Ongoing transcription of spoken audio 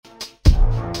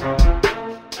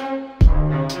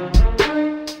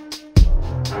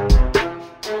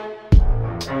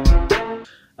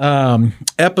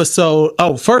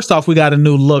First off, we got a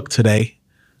new look today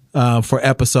for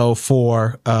episode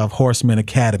 4 of Horsemen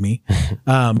Academy.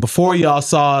 Before y'all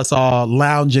saw us all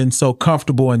lounging so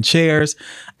comfortable in chairs,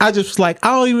 I just was like, I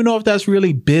don't even know if that's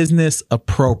really business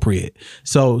appropriate.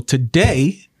 So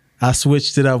today I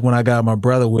switched it up when I got my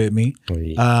brother with me.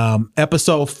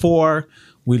 Episode 4,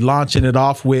 we launching it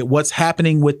off with what's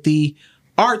happening with the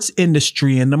arts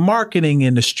industry and the marketing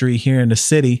industry here in the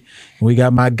city. We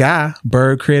got my guy,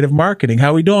 Bird Creative Marketing.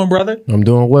 How we doing, brother? I'm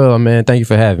doing well, man. Thank you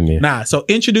for having me. So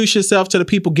introduce yourself to the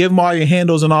people, give them all your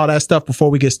handles and all that stuff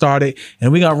before we get started.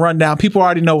 And we're going to run down. People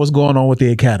already know what's going on with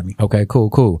the Academy. Okay,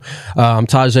 cool. I'm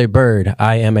Tajay Bird.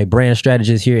 I am a brand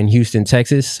strategist here in Houston,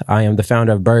 Texas. I am the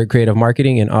founder of Bird Creative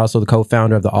Marketing and also the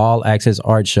co-founder of the All Access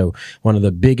Art Show, one of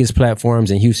the biggest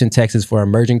platforms in Houston, Texas for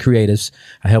emerging creatives.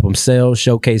 I help them sell,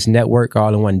 showcase, network,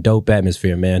 all in one dope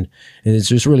atmosphere, man. And it's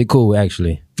just really cool,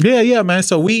 actually. Yeah, man.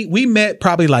 So we met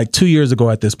probably like 2 years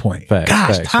ago at this point.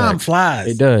 Time flies.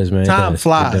 It does, man. Time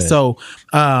flies. So,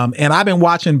 and I've been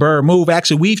watching Bird move.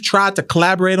 Actually, we've tried to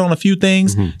collaborate on a few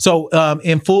things. Mm-hmm. So,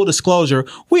 in full disclosure,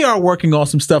 we are working on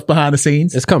some stuff behind the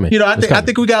scenes. It's coming. I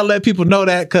think we got to let people know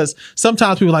that, because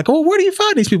sometimes people are like, oh, where do you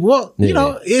find these people? Well,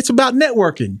 it's about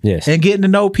networking and getting to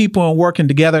know people and working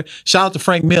together. Shout out to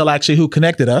Frank Mill, actually, who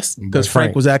connected us, because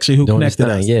Frank was actually who connected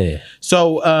us. Yeah.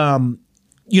 So,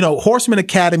 Horseman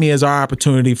Academy is our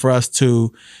opportunity for us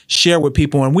to share with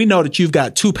people. And we know that you've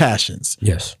got 2 passions.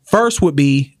 Yes. First would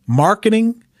be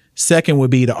marketing. Second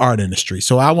would be the art industry.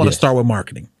 So I want to start with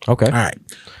marketing. Okay. All right.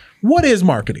 What is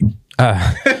marketing?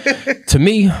 To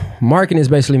me, marketing is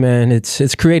basically, man,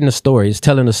 it's creating a story. It's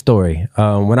telling a story.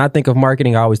 When I think of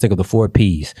marketing, I always think of the 4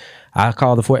 Ps. I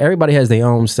call the 4, everybody has their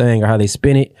own saying or how they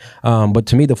spin it. But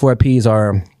to me, the 4 Ps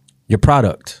are your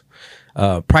product,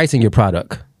 pricing your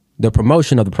product, the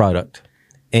promotion of the product,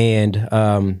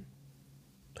 and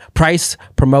price,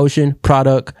 promotion,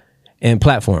 product, and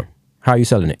platform. How are you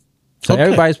selling it? So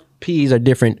everybody's P's are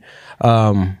different,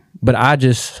 but I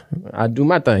do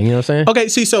my thing. You know what I'm saying? Okay.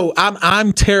 See, so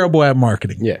I'm terrible at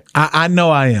marketing. Yeah, I know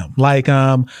I am. Like,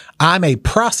 I'm a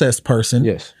process person.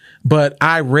 Yes, but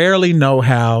I rarely know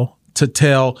how to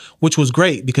tell. Which was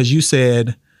great, because you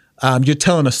said you're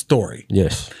telling a story.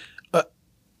 Yes.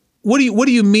 What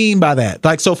do you mean by that?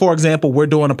 Like, so for example, we're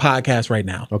doing a podcast right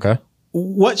now. Okay.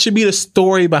 What should be the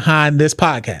story behind this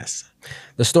podcast?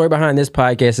 The story behind this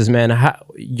podcast is, man, how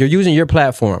you're using your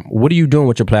platform. What are you doing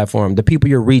with your platform? The people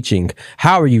you're reaching.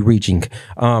 How are you reaching?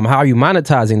 How are you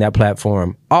monetizing that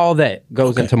platform? All that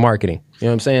goes into marketing. You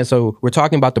know what I'm saying? So we're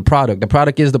talking about the product. The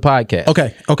product is the podcast.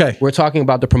 Okay. We're talking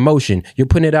about the promotion. You're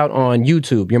putting it out on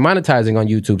YouTube. You're monetizing on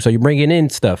YouTube. So you're bringing in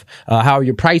stuff. How are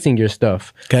you pricing your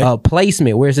stuff? Okay.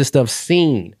 Placement. Where's this stuff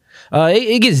seen?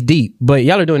 It gets deep, but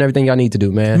y'all are doing everything y'all need to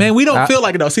do, man. Man, we don't feel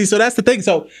like it though. See, so that's the thing.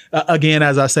 So again,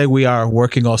 as I say, we are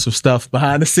working on some stuff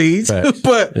behind the scenes,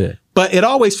 but it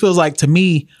always feels like, to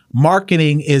me,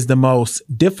 marketing is the most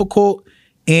difficult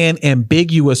and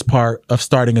ambiguous part of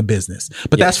starting a business.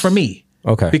 But that's for me.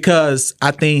 Okay. Because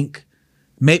I think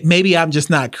maybe I'm just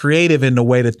not creative in the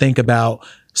way to think about.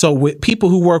 So with people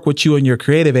who work with you in your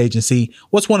creative agency,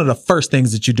 what's one of the first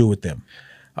things that you do with them?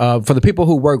 For the people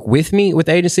who work with me with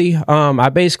agency,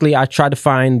 I try to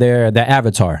find their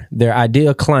avatar, their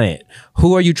ideal client.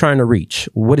 Who are you trying to reach?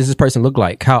 What does this person look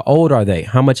like? How old are they?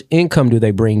 How much income do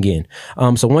they bring in?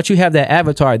 So once you have that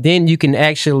avatar, then you can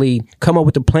actually come up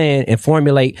with a plan and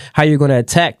formulate how you're going to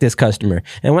attack this customer.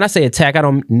 And when I say attack, I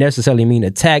don't necessarily mean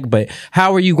attack, but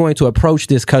how are you going to approach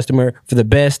this customer for the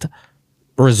best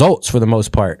results for the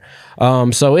most part?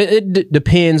 So it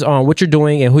depends on what you're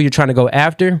doing and who you're trying to go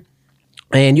after.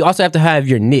 And you also have to have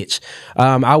your niche.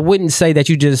 I wouldn't say that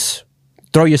you just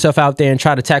throw yourself out there and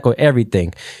try to tackle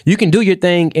everything. You can do your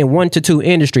thing in 1 to 2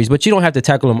 industries, but you don't have to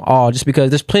tackle them all, just because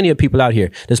there's plenty of people out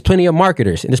here. There's plenty of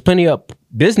marketers and there's plenty of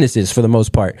businesses for the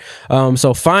most part.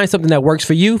 So find something that works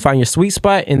for you, find your sweet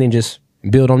spot, and then just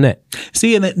build on that.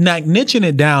 See, and niching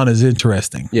it down is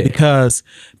interesting because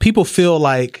people feel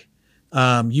like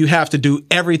you have to do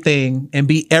everything and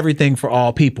be everything for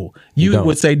all people. You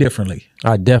would say differently.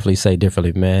 I definitely say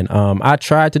differently, man. I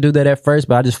tried to do that at first,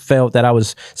 but I just felt that I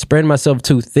was spreading myself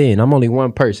too thin. I'm only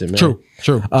one person, man.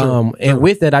 True. And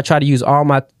with that, I try to use all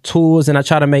my tools and I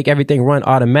try to make everything run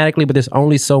automatically, but there's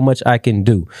only so much I can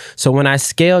do. So when I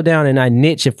scale down and I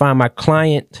niche and find my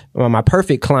client, or my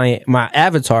perfect client, my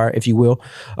avatar, if you will,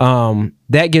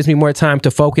 that gives me more time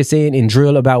to focus in and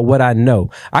drill about what I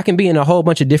know. I can be in a whole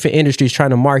bunch of different industries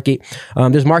trying to market.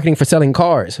 There's marketing for selling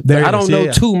cars, but I don't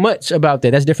know too much about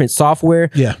that. That's different software everywhere.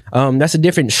 Yeah. That's a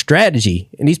different strategy.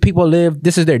 And these people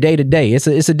this is their day to day. It's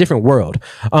a different world.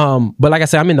 But like I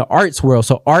said, I'm in the arts world.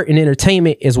 So art and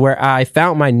entertainment is where I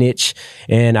found my niche.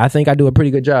 And I think I do a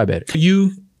pretty good job at it.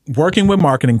 You working with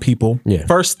marketing people. Yeah.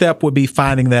 First step would be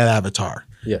finding that avatar.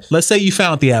 Yes. Let's say you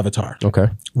found the avatar. Okay.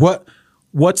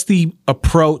 What's the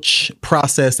approach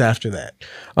process after that?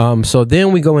 So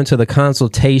then we go into the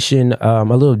consultation a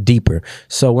little deeper.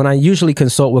 So when I usually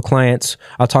consult with clients,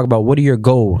 I'll talk about what are your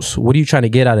goals? What are you trying to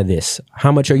get out of this?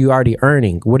 How much are you already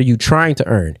earning? What are you trying to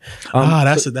earn?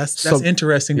 That's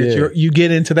interesting that you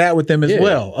get into that with them as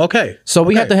well. Okay. So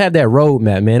we have to have that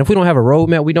roadmap, man. If we don't have a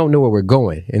roadmap, we don't know where we're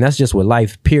going. And that's just with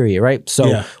life, period, right?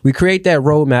 So we create that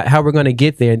roadmap, how we're going to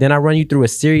get there. And then I run you through a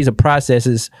series of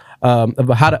processes of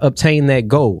how to obtain that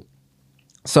goal.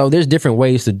 So there's different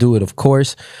ways to do it, of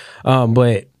course,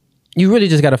 but you really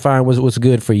just got to find what's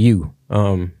good for you.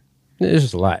 There's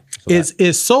just a lot.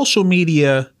 Is social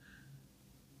media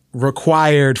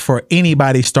required for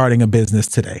anybody starting a business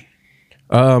today?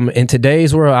 In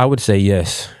today's world, I would say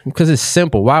yes, because it's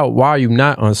simple. Why are you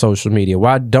not on social media?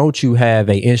 Why don't you have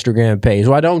a Instagram page?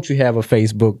 Why don't you have a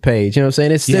Facebook page? You know what I'm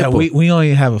saying? It's simple. Yeah, we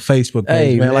only have a Facebook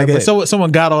page, man. So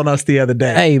someone got on us the other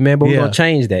day. Hey, man, but we're going to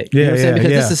change that. You know what I'm saying?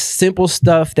 Because this is simple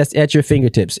stuff that's at your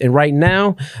fingertips. And right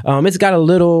now, it's got a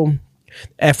little...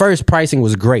 At first, pricing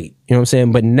was great, you know what I'm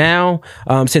saying? But now,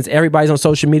 since everybody's on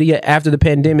social media, after the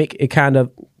pandemic, it kind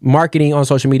of, marketing on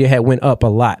social media had went up a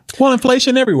lot. Well,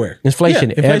 inflation everywhere.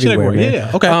 Inflation everywhere, man.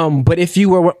 Yeah, okay. But if you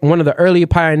were one of the early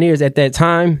pioneers at that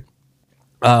time,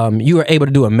 you were able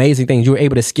to do amazing things. You were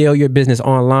able to scale your business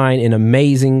online in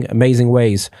amazing, amazing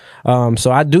ways.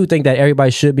 So I do think that everybody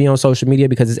should be on social media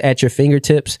because it's at your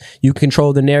fingertips. You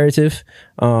control the narrative.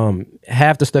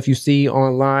 Half the stuff you see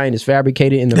online is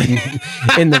fabricated in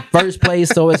the first place.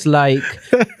 So it's like,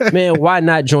 man, why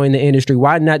not join the industry?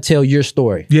 Why not tell your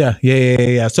story?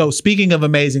 Yeah. So speaking of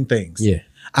amazing things. Yeah.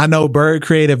 I know Bird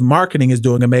Creative Marketing is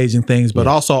doing amazing things, but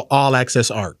also All Access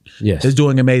Art is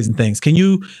doing amazing things.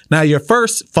 Now your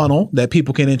first funnel that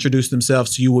people can introduce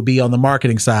themselves to you will be on the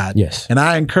marketing side. Yes. And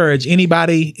I encourage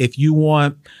anybody, if you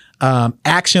want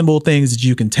actionable things that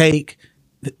you can take,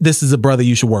 this is a brother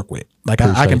you should work with. Like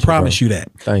I can promise you that.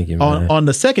 Thank you, man. On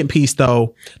the second piece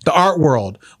though, the art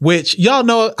world, which y'all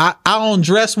know I don't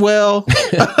dress well.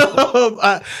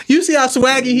 You see how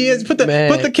swaggy he is? Put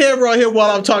the camera on here while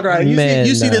I'm talking. Right?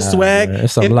 You see this swag?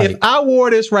 If I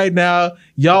wore this right now,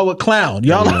 y'all would clown.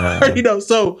 Y'all already know.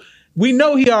 So we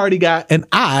know he already got an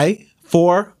eye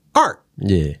for art.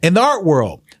 Yeah. In the art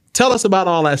world. Tell us about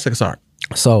All Access Art.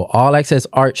 So All Access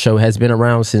Art Show has been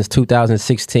around since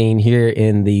 2016 here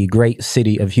in the great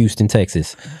city of Houston,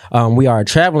 Texas. We are a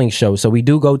traveling show, so we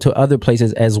do go to other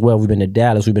places as well. We've been to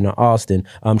Dallas, we've been to Austin.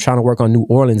 I'm trying to work on New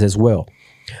Orleans as well.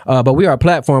 But we are a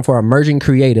platform for emerging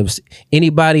creatives.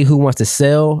 Anybody who wants to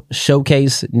sell,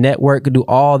 showcase, network, do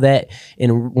all that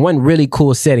in one really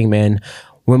cool setting, man.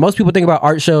 When most people think about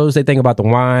art shows, they think about the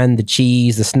wine, the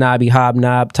cheese, the snobby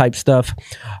hobnob type stuff.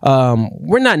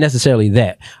 We're not necessarily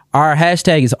that. Our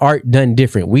hashtag is art done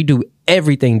different. We do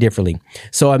everything differently.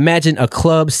 So imagine a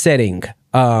club setting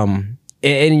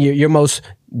in your most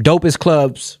dopest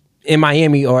clubs in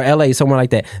Miami or LA, somewhere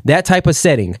like that. That type of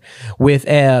setting with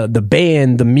the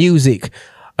band, the music,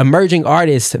 emerging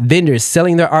artists, vendors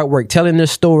selling their artwork, telling their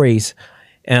stories.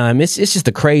 It's just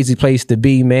a crazy place to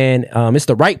be, man. It's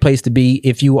the right place to be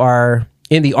if you are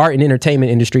in the art and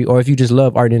entertainment industry or if you just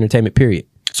love art and entertainment, period.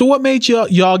 So what made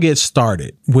y'all get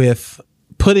started with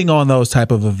putting on those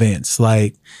type of events?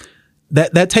 Like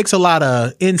that takes a lot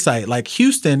of insight. Like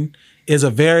Houston is a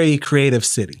very creative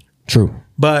city. True.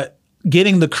 But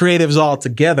getting the creatives all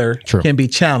together can be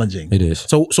challenging. It is.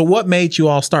 So what made you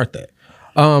all start that?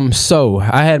 So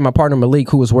I had my partner Malik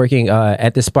who was working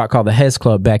at this spot called the Hez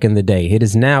Club back in the day. It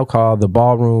is now called the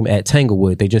Ballroom at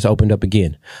Tanglewood. They just opened up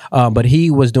again. But he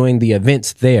was doing the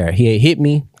events there. He had hit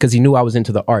me because he knew I was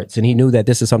into the arts and he knew that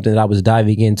this is something that I was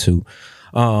diving into.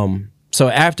 So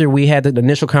after we had the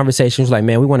initial conversation, he was like,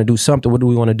 man, we want to do something. What do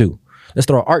we want to do? Let's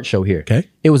throw an art show here. Okay.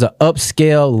 It was an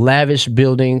upscale, lavish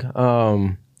building.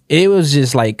 It was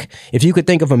just like, if you could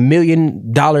think of $1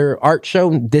 million art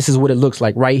show, this is what it looks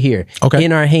like right here. Okay.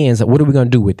 In our hands. What are we going to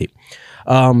do with it?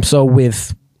 So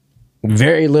with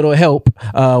very little help,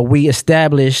 we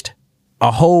established a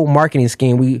whole marketing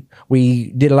scheme.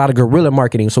 We did a lot of guerrilla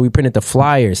marketing. So we printed the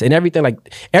flyers and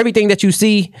everything that you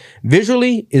see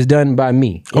visually is done by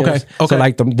me. Okay. So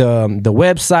like the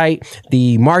website,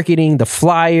 the marketing, the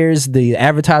flyers, the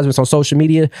advertisements on social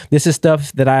media. This is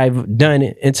stuff that I've done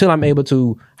until I'm able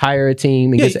to hire a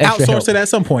team and get extra help. Outsource it at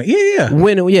some point.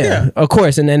 Yeah. Of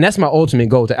course. And that's my ultimate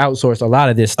goal, to outsource a lot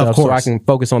of this stuff so I can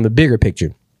focus on the bigger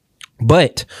picture.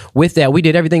 But with that, we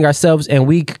did everything ourselves, and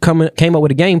we came up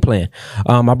with a game plan.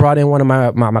 I brought in one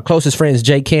of my closest friends,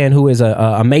 Jay Can, who is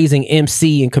a amazing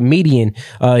MC and comedian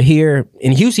here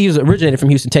in Houston. He was originated from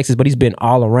Houston, Texas, but he's been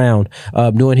all around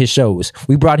doing his shows.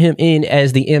 We brought him in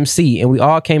as the MC, and we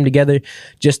all came together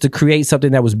just to create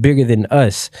something that was bigger than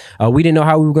us. We didn't know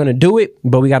how we were going to do it,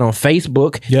 but we got on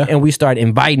Facebook, and we started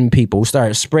inviting people. We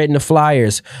started spreading the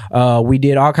flyers. We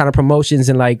did all kind of promotions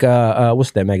in like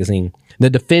what's that magazine? The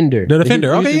Defender. The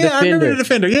Defender. Okay, yeah, I remember The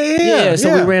Defender. Yeah.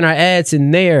 So we ran our ads in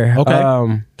there.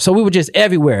 Okay. So we were just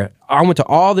everywhere. I went to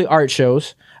all the art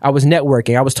shows. I was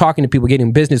networking. I was talking to people,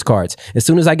 getting business cards. As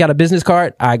soon as I got a business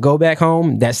card, I go back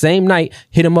home that same night,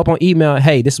 hit them up on email.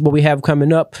 Hey, this is what we have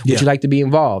coming up. Would you like to be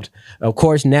involved? Of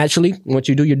course, naturally, once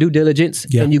you do your due diligence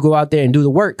and you go out there and do the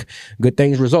work, good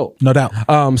things result. No doubt.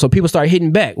 So people started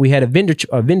hitting back. We had a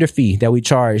vendor fee that we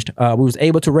charged. We was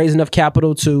able to raise enough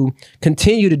capital to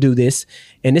continue to do this.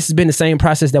 And this has been the same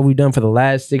process that we've done for the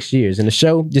last 6 years. And the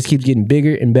show just keeps getting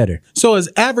bigger and better. So is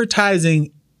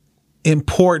advertising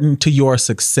important to your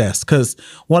success? Because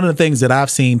one of the things that I've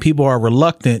seen, people are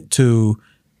reluctant to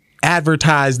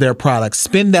advertise their products,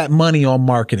 spend that money on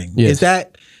marketing. Yes. Is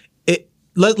that it?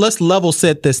 Let's level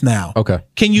set this now. Okay.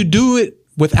 Can you do it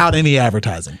without any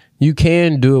advertising? You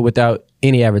can do it without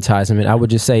any advertisement. I would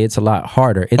just say it's a lot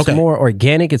harder. It's more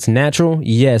organic. It's natural.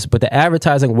 Yes. But the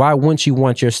advertising, why wouldn't you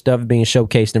want your stuff being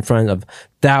showcased in front of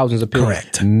thousands of people?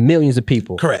 Correct. Millions of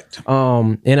people. Correct.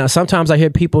 And sometimes I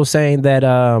hear people saying that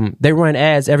they run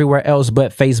ads everywhere else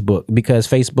but Facebook because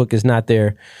Facebook is not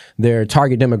their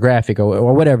target demographic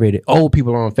or whatever it is. Old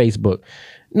people are on Facebook.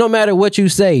 No matter what you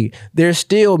say, there's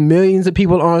still millions of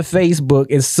people on Facebook,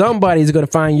 and somebody's going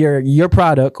to find your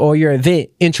product or your event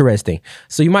interesting.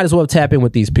 So you might as well tap in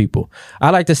with these people. I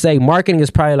like to say marketing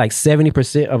is probably like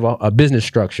 70% of a business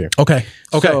structure. Okay.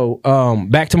 So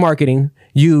back to marketing,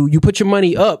 you put your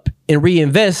money up and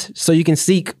reinvest so you can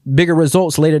seek bigger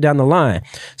results later down the line.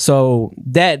 So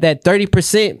that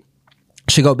 30%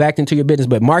 should go back into your business,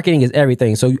 but marketing is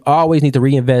everything. So you always need to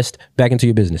reinvest back into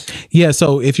your business. Yeah.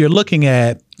 So if you're looking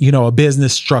at, a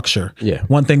business structure,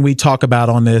 one thing we talk about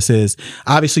on this is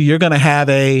obviously you're going to have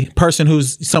a person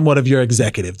who's somewhat of your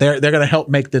executive. They're going to help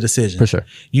make the decision. For sure.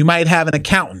 You might have an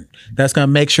accountant that's going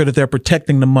to make sure that they're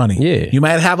protecting the money. Yeah. You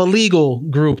might have a legal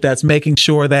group that's making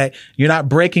sure that you're not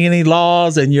breaking any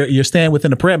laws and you're staying within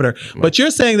the perimeter. But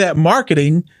you're saying that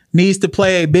marketing needs to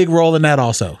play a big role in that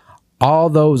also.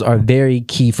 All those are very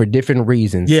key for different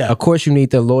reasons. Yeah. Of course, you need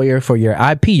the lawyer for your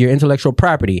IP, your intellectual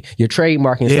property, your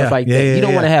trademarking and stuff like that. You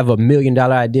don't want to have $1 million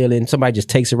idea and somebody just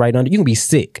takes it right under. You can be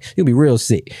sick. You'll be real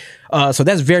sick. So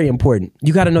that's very important.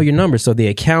 You got to know your numbers. So the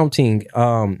accounting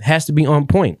has to be on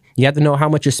point. You have to know how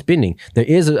much you're spending. There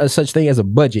is a such thing as a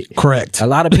budget. Correct. A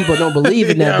lot of people don't believe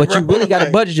in that, but you really got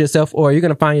to budget yourself, or you're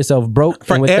going to find yourself broke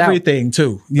for everything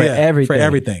too. For everything. For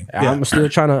everything. Yeah. I'm still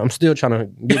trying to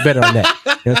get better on that.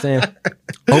 You know what I'm saying?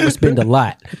 Overspend a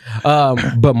lot.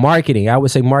 But marketing, I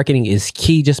would say marketing is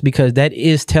key just because that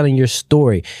is telling your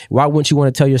story. Why wouldn't you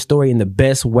want to tell your story in the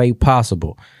best way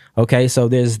possible? Okay, so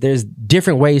there's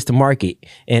different ways to market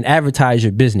and advertise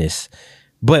your business.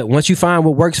 But once you find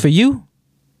what works for you,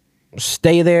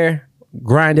 stay there,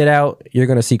 grind it out, you're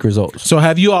going to seek results. So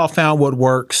have you all found what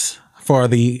works for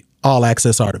the all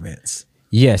access art events?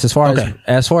 Yes, as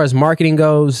far as marketing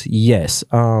goes, yes.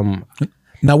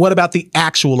 Now, what about the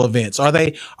actual events? Are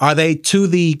they to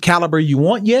the caliber you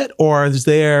want yet, or is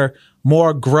there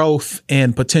more growth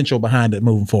and potential behind it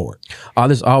moving forward?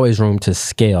 There's always room to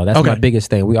scale. That's my biggest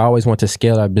thing. We always want to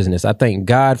scale our business. I thank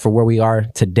God for where we are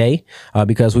today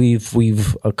because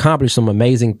we've accomplished some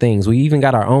amazing things. We even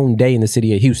got our own day in the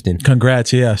city of Houston.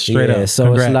 Congrats. Yeah, straight up. So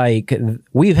Congrats. It's like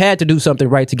we've had to do something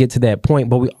right to get to that point,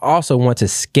 but we also want to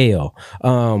scale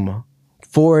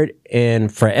forward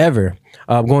and forever.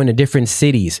 Going to different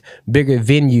cities, bigger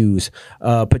venues,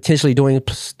 potentially doing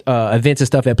events and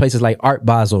stuff at places like Art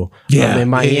Basel in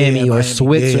Miami or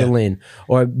Switzerland,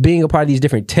 or being a part of these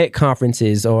different tech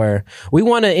conferences. Or we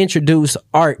want to introduce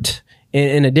art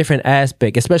in a different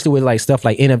aspect, especially with like stuff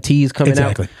like NFTs coming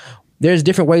out. There's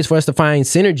different ways for us to find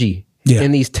synergy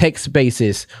in these tech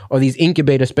spaces or these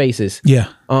incubator spaces.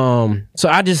 So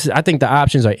I think the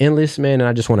options are endless, man, and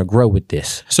I just want to grow with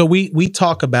this. So we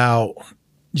talk about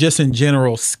just in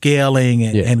general scaling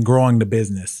and growing the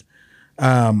business.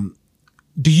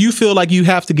 Do you feel like you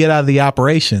have to get out of the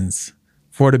operations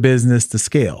for the business to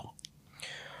scale?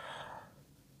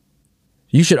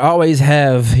 You should always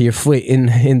have your foot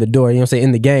in the door, you know what I'm saying,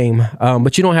 in the game.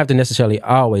 But you don't have to necessarily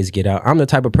always get out. I'm the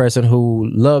type of person who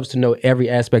loves to know every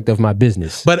aspect of my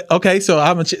business. But okay, so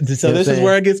this is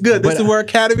where it gets good. This is where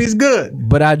Academy's good.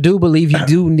 But I do believe you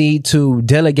do need to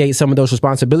delegate some of those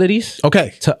responsibilities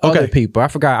to other people. I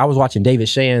forgot, I was watching David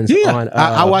Shands on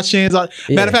I watch Shands on.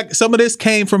 Matter of fact, some of this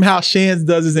came from how Shands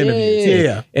does his interviews.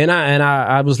 Yeah. And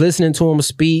I was listening to him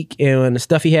speak, and the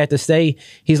stuff he had to say,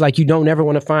 he's like, you don't ever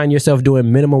want to find yourself doing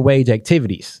minimum wage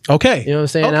activities. Okay. You know what I'm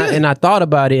saying? Okay. And I thought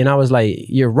about it, and I was like,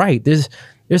 you're right. There's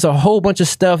a whole bunch of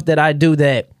stuff that I do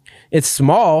that it's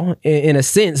small in a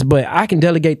sense, but I can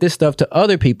delegate this stuff to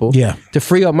other people to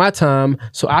free up my time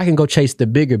so I can go chase the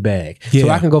bigger bag. So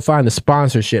I can go find the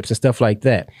sponsorships and stuff like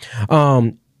that.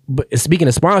 But speaking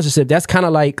of sponsorship, that's kind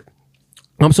of like,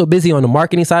 I'm so busy on the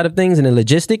marketing side of things and the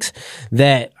logistics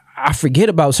that I forget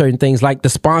about certain things like the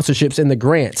sponsorships and the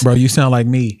grants. Bro, you sound like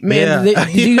me. Man,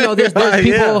 do you know there's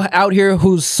people out here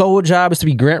whose sole job is to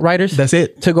be grant writers? That's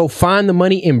it. To go find the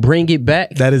money and bring it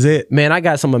back. That is it. Man, I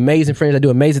got some amazing friends that do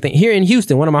amazing things. Here in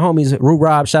Houston, one of my homies, Rue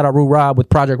Rob, shout out Rue Rob with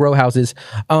Project Row Houses.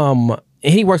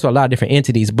 He works with a lot of different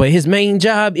entities, but his main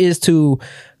job is to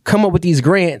come up with these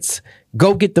grants,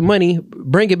 go get the money,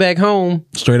 bring it back home.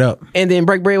 Straight up. And then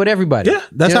break bread with everybody. Yeah,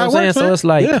 that's how it works, So it's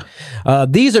like,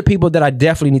 these are people that I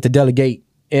definitely need to delegate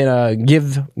and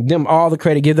give them all the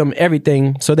credit, give them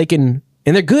everything so they can,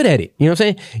 and they're good at it. You know what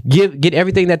I'm saying? Get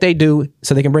everything that they do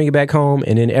so they can bring it back home,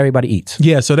 and then everybody eats.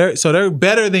 Yeah, so they're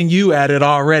better than you at it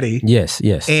already. Yes.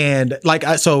 And like,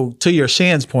 so to your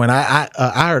Shan's point, I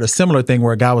heard a similar thing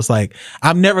where a guy was like,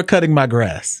 "I'm never cutting my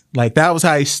grass." Like that was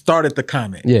how he started the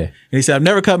comment. Yeah, and he said, "I've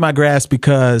never cut my grass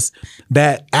because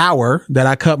that hour that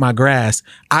I cut my grass,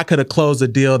 I could have closed a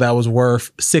deal that was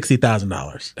worth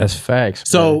 $60,000." That's facts.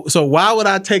 So why would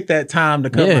I take that time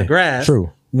to cut my grass?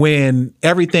 True. When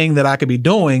everything that I could be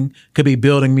doing could be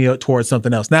building me up towards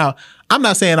something else. Now, I'm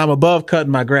not saying I'm above cutting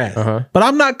my grass, but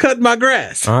I'm not cutting my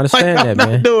grass. I understand that, man.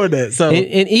 I'm not doing that. So,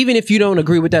 and even if you don't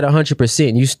agree with that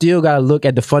 100%, you still got to look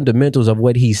at the fundamentals of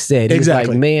what he said. He was like,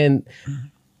 man,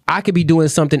 I could be doing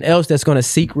something else that's going to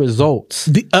seek results.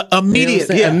 Immediate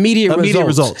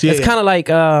results. Yeah, it's kind of like,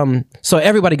 so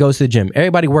everybody goes to the gym.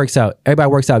 Everybody works out. Everybody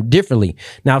works out differently.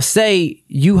 Now, say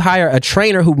you hire a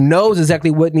trainer who knows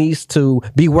exactly what needs to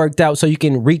be worked out so you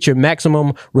can reach your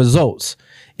maximum results.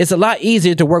 It's a lot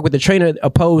easier to work with the trainer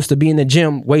opposed to being in the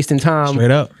gym, wasting time.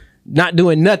 Straight up. Not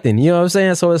doing nothing. You know what I'm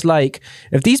saying? So it's like,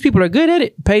 if these people are good at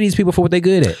it, pay these people for what they're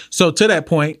good at. So to that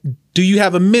point, do you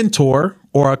have a mentor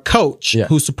or a coach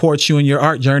who supports you in your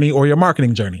art journey or your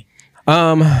marketing journey?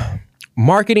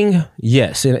 Marketing,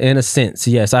 yes, in a sense,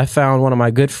 yes. I found one of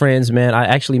my good friends, man. I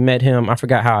actually met him. I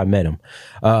forgot how I met him.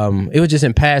 It was just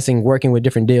in passing, working with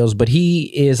different deals, but he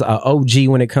is an OG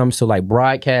when it comes to like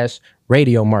broadcast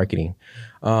radio marketing.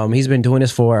 He's been doing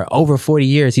this for over 40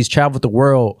 years. He's traveled the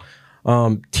world,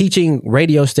 teaching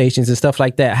radio stations and stuff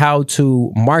like that how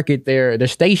to market their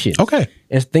stations. Okay.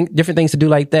 And different things to do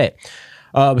like that.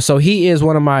 So he is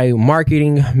one of my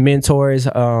marketing mentors,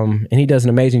 and he does an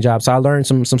amazing job. So I learned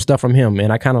some stuff from him,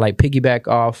 and I kind of like piggyback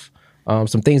off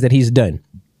some things that he's done.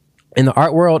 In the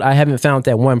art world, I haven't found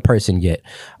that one person yet.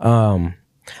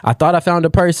 I thought I found a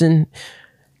person,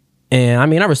 and I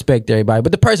mean, I respect everybody,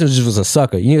 but the person just was a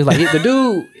sucker. You know, like the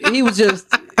dude, he was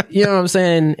just, you know what I'm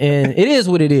saying? And it is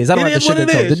what it is. I don't have to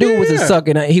sugarcoat. The dude was a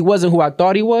sucker, and he wasn't who I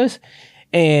thought he was.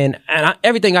 And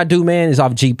everything I do, man, is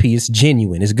off GP. It's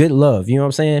genuine. It's good love. You know what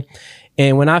I'm saying?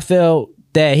 And when I felt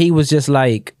that he was just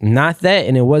like not that,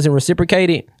 and it wasn't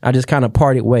reciprocated, I just kind of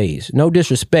parted ways. No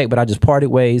disrespect, but I just parted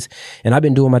ways, and I've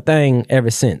been doing my thing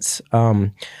ever since.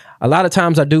 A lot of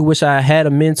times I do wish I had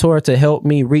a mentor to help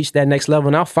me reach that next level,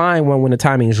 and I'll find one when the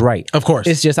timing is right. Of course.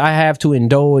 It's just I have to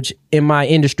indulge in my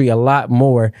industry a lot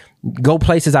more, go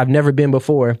places I've never been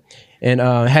before, and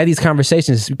have these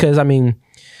conversations because, I mean,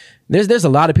 there's a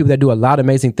lot of people that do a lot of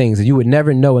amazing things that you would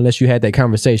never know unless you had that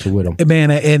conversation with them. Man,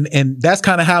 and that's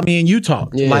kind of how me and you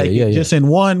talked. Just in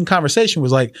one conversation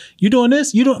was like, you doing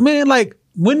this? You don't, man, like,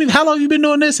 how long have you been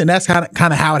doing this? And that's kind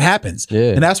of how it happens.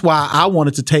 Yeah. And that's why I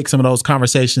wanted to take some of those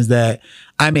conversations that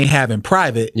I may have in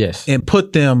private and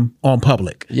put them on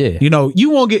public. Yeah. You know,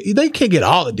 they can't get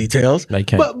all the details, they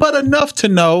can't. but enough to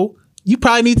know you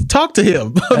probably need to talk to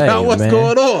him about what's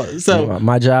going on. So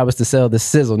my job is to sell the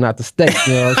sizzle, not the steak.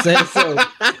 You know what I'm saying? So,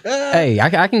 hey,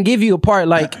 I can give you a part,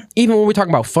 like, even when we're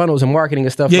talking about funnels and marketing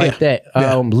and stuff like that,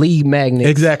 lead magnets.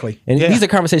 Exactly. And these are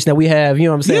conversations that we have, you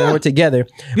know what I'm saying, when we're together.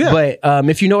 Yeah. But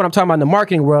if you know what I'm talking about in the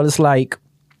marketing world, it's like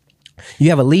you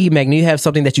have a lead magnet, you have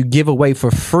something that you give away for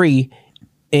free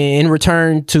in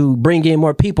return to bring in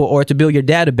more people or to build your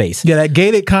database. Yeah, that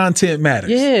gated content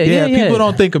matters. Yeah. People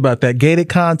don't think about that. Gated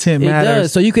content matters. It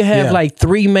does. So you can have like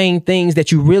 3 main things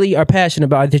that you really are passionate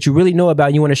about, that you really know about,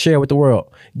 and you want to share with the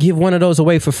world. Give one of those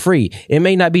away for free. It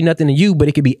may not be nothing to you, but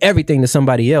it could be everything to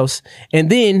somebody else. And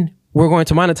then we're going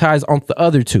to monetize on the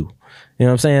other 2. You know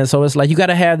what I'm saying? So it's like you got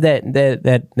to have that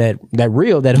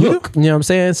reel, that hook. You know what I'm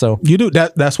saying? So you do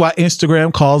that. That's why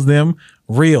Instagram calls them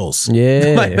reels.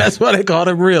 Yeah, like that's why they call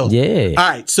them reels. Yeah. All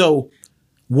right. So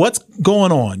what's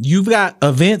going on? You've got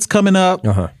events coming up,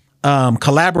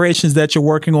 collaborations that you're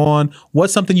working on.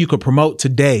 What's something you could promote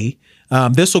today?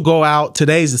 This will go out.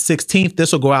 Today's the 16th.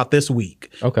 This will go out this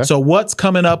week. Okay. So what's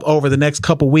coming up over the next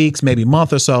couple weeks, maybe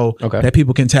month or so, that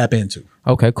people can tap into?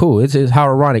 Okay, cool. It's how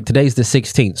ironic. Today's the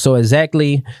 16th. So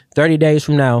exactly 30 days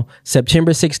from now,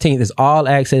 September 16th is All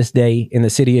Access Day in the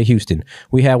city of Houston.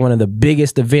 We have one of the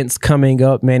biggest events coming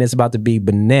up, man. It's about to be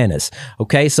bananas.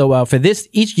 Okay, so for this,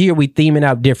 each year we theme it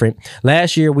out different.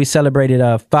 Last year we celebrated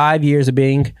 5 years of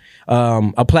being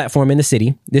a platform in the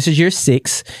city. This is year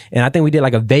 6, and I think we did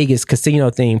like a Vegas casino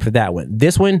theme for that one.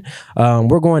 This one,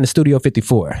 we're going to Studio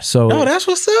 54. So that's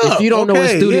what's up. If you don't know what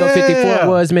Studio 54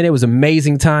 was, man, it was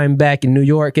amazing time back in New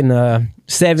York in the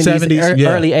 70s,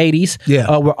 early 80s,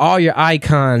 where all your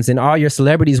icons and all your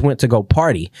celebrities went to go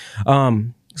party.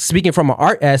 Speaking from an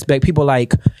art aspect, people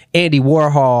like Andy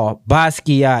Warhol,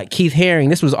 Basquiat, Keith Haring,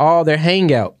 this was all their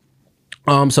hangout.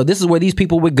 So this is where these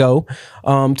people would go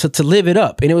to live it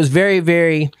up. And it was very,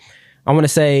 very, I want to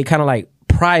say, kind of like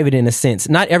private in a sense.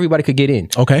 Not everybody could get in.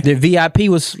 Okay. The VIP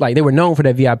was like, they were known for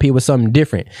that VIP. It was something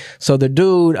different. So the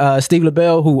dude, Steve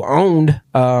LaBelle, who owned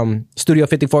Studio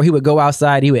 54, he would go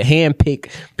outside, he would handpick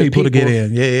people to get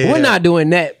in. Yeah. We're not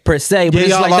doing that per se, but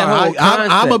it's like that whole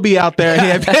concept. I'm going to be out there.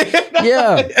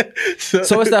 Yeah.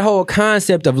 So it's that whole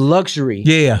concept of luxury.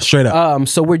 Yeah, straight up.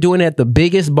 So we're doing it at the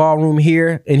biggest ballroom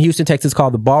here in Houston, Texas,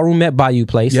 called the Ballroom at Bayou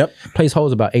Place. Yep. Place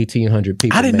holds about 1,800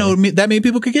 people. I didn't know that many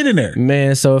people could get in there.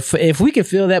 Man, so if we could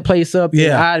fill that place up,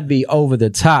 then I'd be over the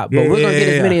top. But we're going to get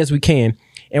as many as we can.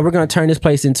 And we're going to turn this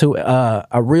place into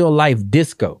a real life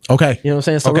disco. Okay. You know what I'm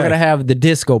saying? So we're going to have the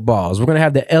disco balls. We're going to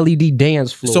have the LED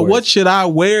dance floors. So what should I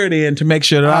wear then to make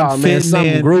sure that I'm fitting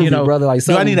in? Groovy, brother. Like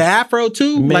do I need an afro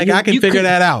too? Man, I can figure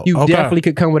that out. You definitely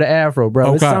could come with an afro, bro.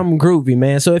 Okay. It's something groovy,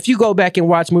 man. So if you go back and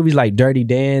watch movies like Dirty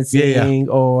Dancing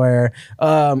or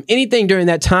anything during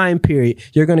that time period,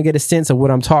 you're going to get a sense of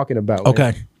what I'm talking about.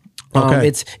 Okay.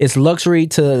 It's luxury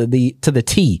to the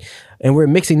T. And we're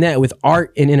mixing that with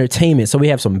art and entertainment. So we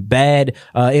have some bad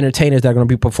entertainers that are going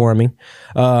to be performing.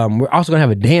 We're also going to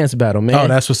have a dance battle, man. Oh,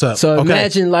 that's what's up. So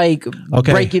imagine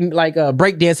breaking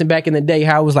break dancing back in the day,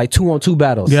 how it was like 2-on-2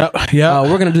 battles. Yep.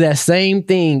 We're going to do that same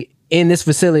thing in this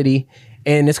facility.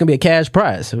 And it's going to be a cash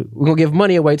prize. We're going to give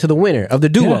money away to the winner of the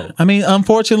duo. Yeah. I mean,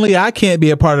 unfortunately, I can't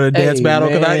be a part of the dance battle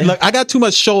because I got too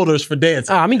much shoulders for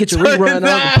dancing. I'm going to get your rerun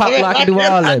on, pop lock, and do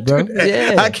all that, bro.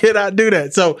 Yeah. I cannot do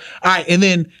that. So, all right. And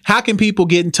then how can people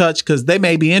get in touch? Because they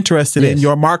may be interested in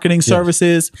your marketing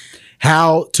services.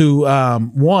 How to,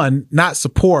 not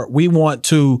support. We want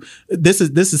to, this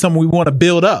is something we want to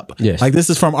build up. Yes. Like this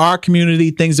is from our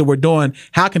community, things that we're doing.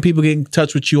 How can people get in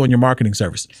touch with you on your marketing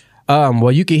services?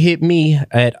 Well, you can hit me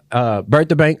at Bird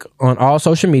the Bank on all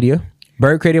social media.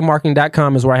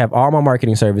 birdcreativemarketing.com is where I have all my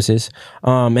marketing services.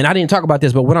 And I didn't talk about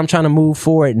this, but what I'm trying to move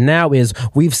forward now is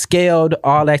we've scaled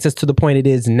All Access to the point it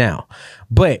is now.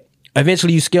 But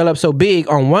eventually you scale up so big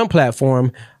on one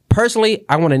platform. Personally,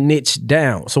 I want to niche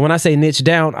down. So when I say niche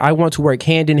down, I want to work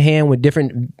hand in hand with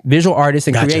different visual artists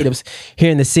and creatives here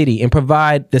in the city and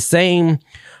provide the same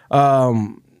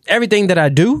everything that I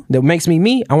do that makes me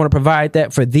me. I want to provide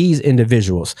that for these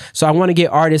individuals. So I want to get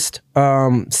artists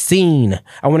seen.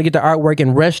 I want to get the artwork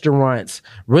in restaurants,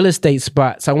 real estate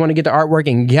spots. I want to get the artwork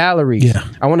in galleries. Yeah.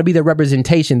 I want to be their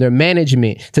representation, their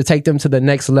management to take them to the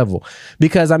next level.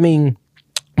 Because I mean,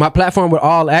 my platform with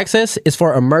All Access is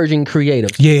for emerging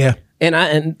creatives. Yeah.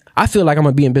 And I feel like I'm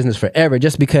going to be in business forever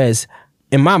just because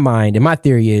in my mind, and my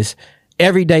theory is,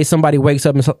 every day somebody wakes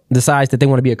up and decides that they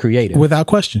want to be a creative. Without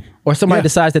question. Or somebody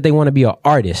decides that they want to be an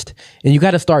artist. And you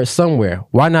got to start somewhere.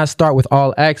 Why not start with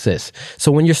All Access?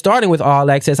 So when you're starting with All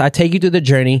Access, I take you through the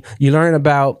journey. You learn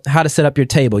about how to set up your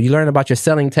table. You learn about your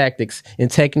selling tactics and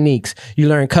techniques. You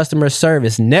learn customer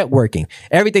service, networking.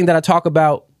 Everything that I talk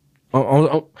about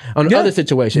on other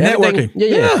situations. Networking.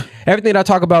 Everything that I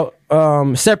talk about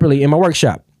separately in my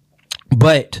workshop.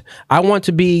 But I want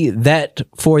to be that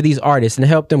for these artists and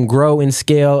help them grow and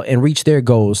scale and reach their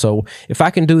goals. So if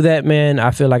I can do that, man,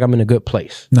 I feel like I'm in a good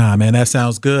place. Nah, man, that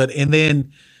sounds good. And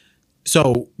then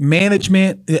So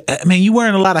management, I mean, you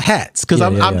wearing a lot of hats because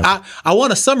I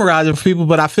want to summarize it for people,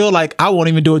 but I feel like I won't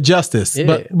even do it justice.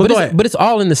 Yeah. But go ahead. But it's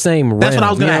all in the same realm. That's what I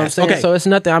was going to ask. Okay. So it's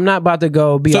nothing. I'm not about to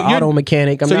go be an auto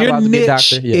mechanic. I'm not about to be a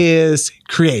doctor. Your niche is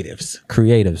creatives.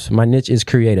 Creatives. My niche is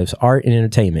creatives, art and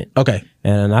entertainment. Okay.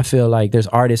 And I feel like there's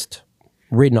artists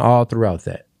written all throughout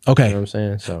that. Okay. You know what I'm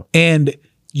saying? So. And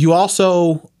you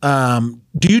also,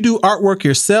 do you do artwork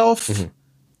yourself? Mm-hmm.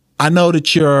 I know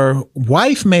that your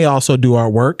wife may also do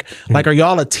artwork. Mm-hmm. Like, are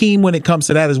y'all a team when it comes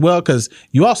to that as well? Because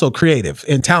you also creative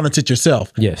and talented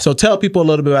yourself. Yes. So tell people a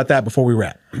little bit about that before we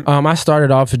wrap. I started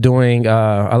off doing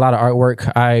a lot of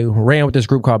artwork. I ran with this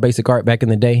group called Basic Art back in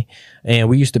the day, and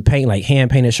we used to paint like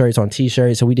hand painted shirts on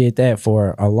T-shirts. So we did that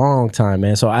for a long time,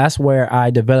 man. So that's where I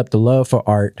developed the love for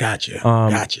art. Gotcha.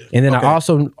 And then I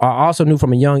also knew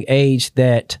from a young age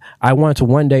that I wanted to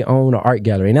one day own an art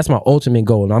gallery, and that's my ultimate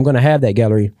goal. And I'm going to have that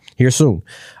gallery here soon.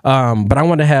 But I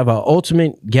want to have an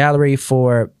ultimate gallery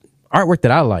for artwork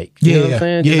that I like. You know what I'm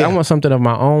saying? Yeah. I want something of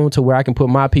my own to where I can put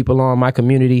my people on, my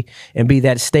community, and be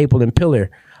that staple and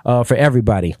pillar for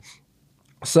everybody.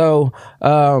 So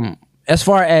as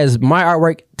far as my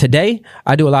artwork today,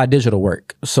 I do a lot of digital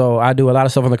work. So I do a lot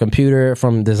of stuff on the computer,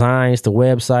 from designs to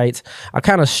websites. I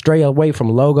kind of stray away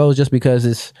from logos just because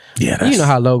it's, you know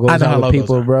how logos are with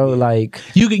people, bro. Like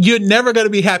you're never going to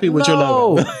be happy with your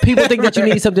logo. People think that you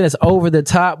need something that's over the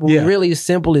top. Really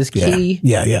simple is key.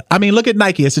 Yeah. I mean, look at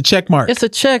Nike. It's a check mark. It's a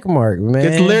check mark, man.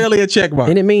 It's literally a check mark.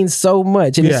 And it means so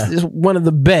much. And it's one of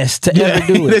the best to ever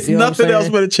do it. There's nothing else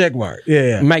but a check mark.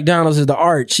 Yeah. McDonald's is the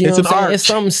arch. You know what I'm saying? It's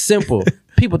something simple.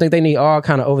 People think they need all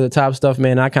kind of over the top stuff,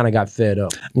 man. I kind of got fed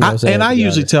up. You know I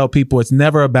usually tell people it's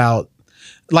never about,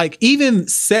 like, even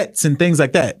sets and things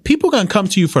like that. People are going to come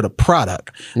to you for the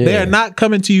product. Yeah. They are not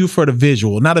coming to you for the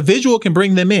visual. Now, the visual can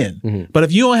bring them in, but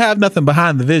if you don't have nothing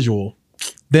behind the visual,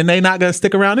 then they're not going to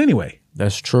stick around anyway.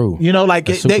 That's true. You know, like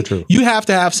true. You have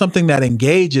to have something that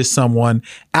engages someone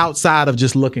outside of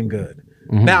just looking good.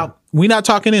 Now, we're not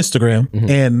talking Instagram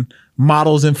and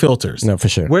models and filters. No, for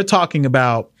sure. We're talking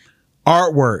about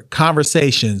artwork,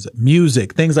 conversations,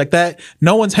 music, things like that.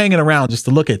 No one's hanging around just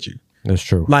to look at you. That's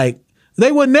true. Like, they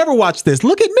would never watch this.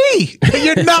 Look at me.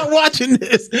 You're not watching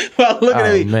this. Well, look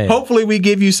at me. Man. Hopefully we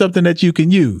give you something that you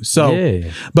can use. So,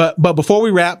 but before we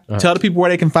wrap, tell the people where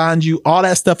they can find you, all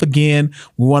that stuff again.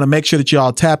 We want to make sure that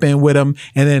y'all tap in with them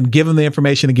and then give them the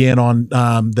information again on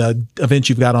the event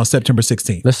you've got on September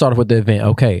 16th. Let's start off with the event.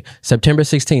 Okay. September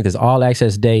 16th is All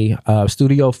Access Day.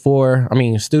 Studio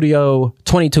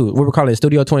 22. We were calling it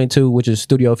Studio 22, which is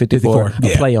Studio 54. A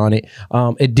play on it.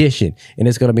 Edition. And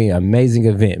it's going to be an amazing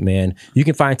event, man. You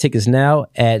can find tickets now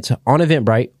on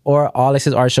Eventbrite or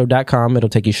allaccessartshow.com. It'll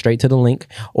take you straight to the link.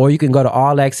 Or you can go to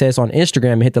All Access on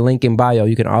Instagram and hit the link in bio.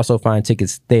 You can also find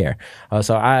tickets there.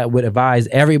 So I would advise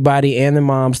everybody and their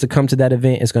moms to come to that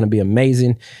event. It's going to be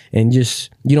amazing. And just,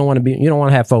 you don't want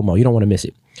to have FOMO. You don't want to miss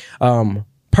it.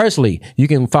 Personally, you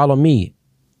can follow me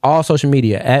all social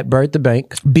media at Bird the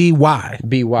Bank. BY.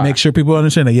 Make sure people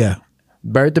understand it. Yeah.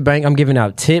 Bird the Bank. I'm giving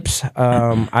out tips.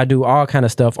 I do all kind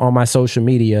of stuff on my social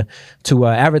media to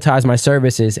advertise my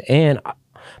services, and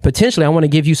potentially I want to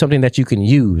give you something that you can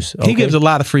use. Okay? He gives a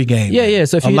lot of free game. Yeah.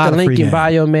 So if you hit the link in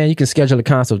bio, man, you can schedule a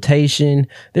consultation.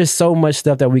 There's so much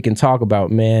stuff that we can talk about,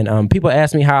 man. People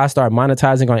ask me how I start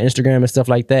monetizing on Instagram and stuff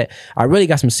like that. I really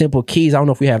got some simple keys. I don't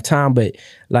know if we have time, but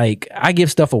like, I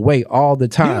give stuff away all the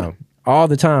time. All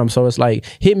the time. So it's like,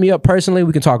 hit me up personally.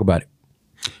 We can talk about it.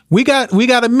 We got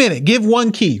a minute. Give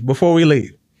one key before we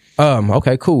leave.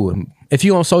 Okay, cool. If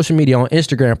you're on social media, on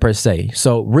Instagram per se,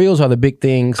 so Reels are the big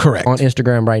things on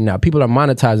Instagram right now. People are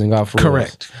monetizing off Reels.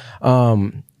 Correct.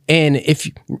 And if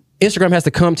Instagram has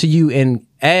to come to you and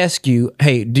ask you,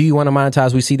 hey, do you want to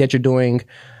monetize? We see that you're doing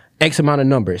X amount of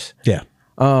numbers. Yeah.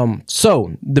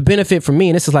 So the benefit for me,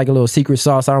 and this is like a little secret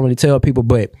sauce, I don't really tell people,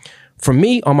 but for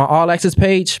me on my All Access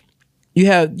page,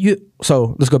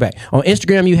 so let's go back. On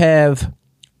Instagram, you have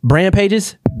brand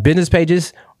pages, business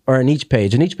pages, or an each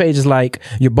page. And each page is like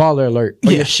your baller alert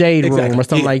or your shade room or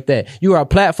something like that. You are a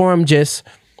platform, just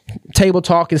table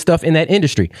talk and stuff in that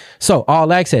industry. So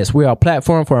All Access, we are a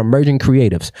platform for emerging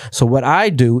creatives. So what I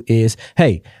do is,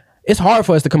 hey, it's hard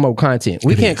for us to come up with content.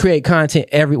 We can't create content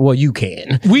you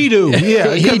can. We do.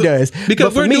 Yeah. He does.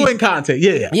 Because we're doing content.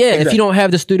 Yeah. Yeah. Exactly. If you don't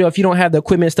have the studio, if you don't have the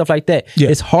equipment and stuff like that,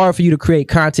 it's hard for you to create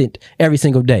content every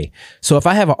single day. So if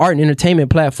I have an art and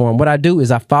entertainment platform, what I do is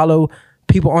I follow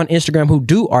people on Instagram who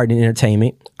do art and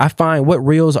entertainment. I find what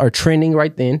reels are trending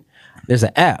right then. There's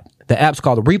an app. The app's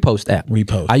called the Repost app.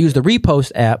 I use the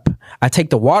Repost app. I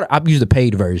use the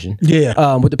paid version.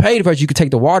 Yeah. With the paid version, you can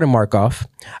take the watermark off.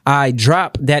 I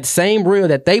drop that same reel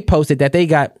that they posted that they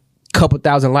got couple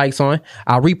thousand likes on.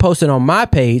 I repost it on my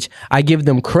page. I give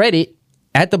them credit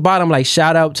at the bottom, like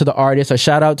shout out to the artist or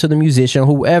shout out to the musician,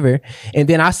 whoever. And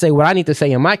then I say what I need to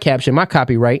say in my caption, my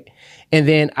copyright. And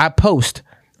then I post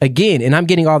again, and I'm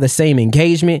getting all the same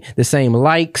engagement, the same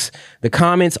likes, the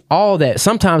comments, all that.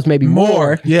 Sometimes maybe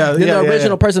more than the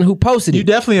original person who posted it. You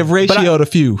definitely have ratioed a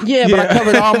few. Yeah, but I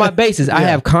covered all my bases. I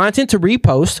have content to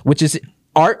repost, which is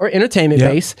art or entertainment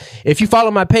based. If you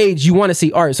follow my page, you want to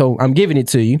see art, so I'm giving it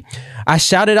to you. I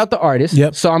shouted out the artist,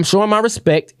 so I'm showing my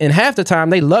respect, and half the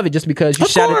time they love it just because you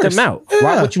shouted them out.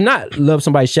 Why would you not love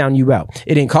somebody shouting you out?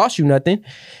 It didn't cost you nothing.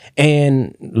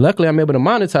 And luckily, I'm able to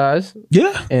monetize.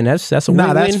 Yeah, and that's a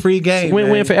win-win. That's free game. It's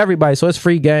win-win for everybody. So it's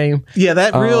free game. Yeah,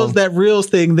 that reels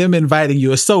thing, them inviting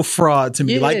you is so fraud to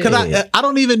me. Like, cause I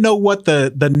don't even know what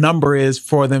the number is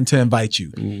for them to invite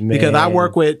you. Because I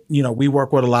work with, we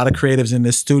work with a lot of creatives in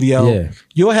this studio. Yeah.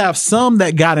 You'll have some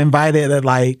that got invited at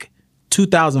like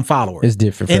 2,000 followers. It's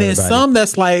different for everybody. And then some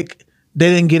that's like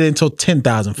they didn't get it until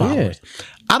 10,000 followers. Yeah.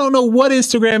 I don't know what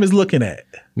Instagram is looking at.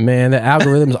 Man, the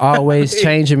algorithm's always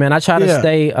changing, man. I try to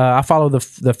stay, I follow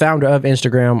the founder of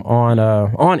Instagram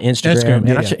on Instagram.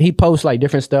 And he posts like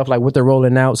different stuff, like what they're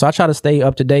rolling out. So I try to stay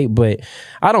up to date, but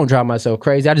I don't drive myself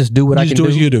crazy. I just do what I can do.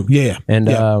 What you do. Yeah. And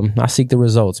I seek the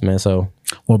results, man. So.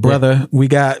 Well, brother, we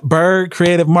got Bird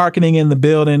Creative Marketing in the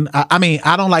building. I mean,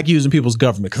 I don't like using people's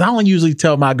government because I don't usually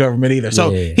tell my government either.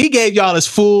 So he gave y'all his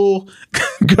full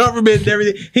government and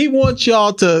everything. He wants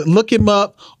y'all to look him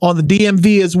up on the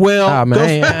DMV as well. Oh,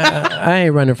 man, I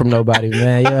ain't running from nobody,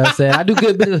 man. You know what I'm saying? I do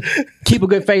good business. Keep a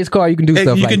good face card. You can do stuff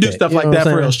like that. You can do stuff like that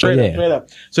for real. Straight up.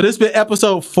 So this has been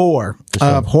episode 4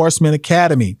 of Horsemen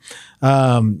Academy.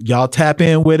 Y'all tap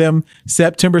in with him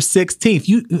September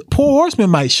 16th. Poor Horseman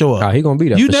might show up. He gonna be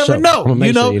there. You never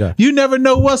know. You never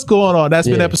know what's going on. That's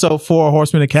been episode 4 of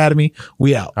Horseman Academy.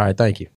 We out. All right, thank you.